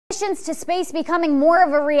Missions to space becoming more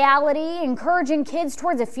of a reality, encouraging kids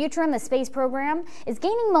towards a future in the space program, is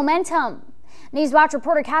gaining momentum. Newswatch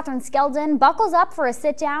reporter Catherine Skeldon buckles up for a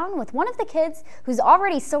sit-down with one of the kids who's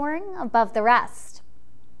already soaring above the rest.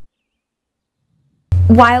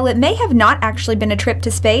 While it may have not actually been a trip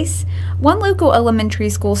to space, one local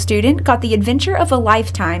elementary school student got the adventure of a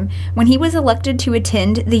lifetime when he was elected to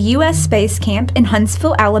attend the U.S. Space Camp in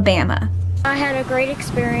Huntsville, Alabama. I had a great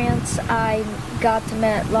experience. I got to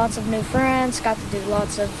meet lots of new friends, got to do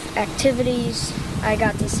lots of activities. I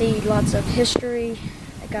got to see lots of history.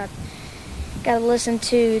 I got to listen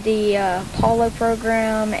to the Apollo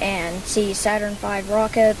program and see Saturn V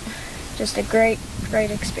rocket. Just a great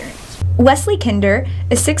experience. Wesley Kinder,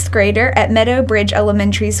 a 6th grader at Meadow Bridge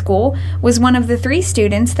Elementary School, was one of the 3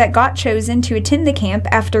 students that got chosen to attend the camp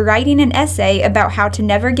after writing an essay about how to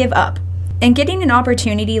never give up. And getting an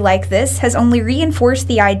opportunity like this has only reinforced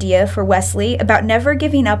the idea for Wesley about never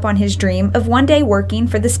giving up on his dream of one day working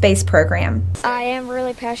for the space program. I am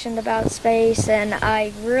really passionate about space, and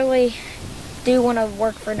I really do want to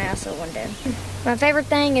work for NASA one day. My favorite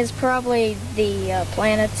thing is probably the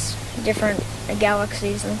planets, different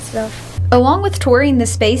galaxies and stuff. Along with touring the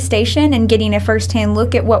space station and getting a first-hand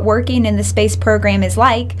look at what working in the space program is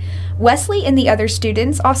like, Wesley and the other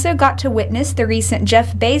students also got to witness the recent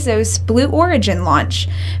Jeff Bezos Blue Origin launch,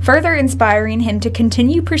 further inspiring him to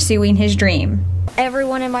continue pursuing his dream.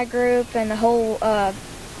 Everyone in my group and the whole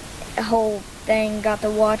thing got to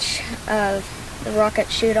watch the rocket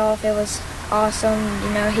shoot off. It was awesome.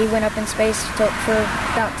 You know, he went up in space for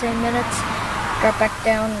about 10 minutes, got back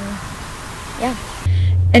down, and yeah.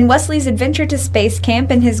 And Wesley's adventure to space camp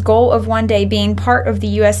and his goal of one day being part of the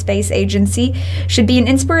U.S. Space Agency should be an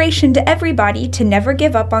inspiration to everybody to never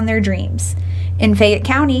give up on their dreams. In Fayette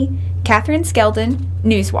County, Catherine Skeldon,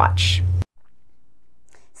 Newswatch.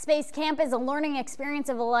 Space Camp is a learning experience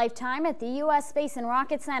of a lifetime at the U.S. Space and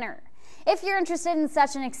Rocket Center. If you're interested in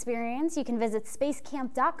such an experience, you can visit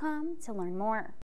spacecamp.com to learn more.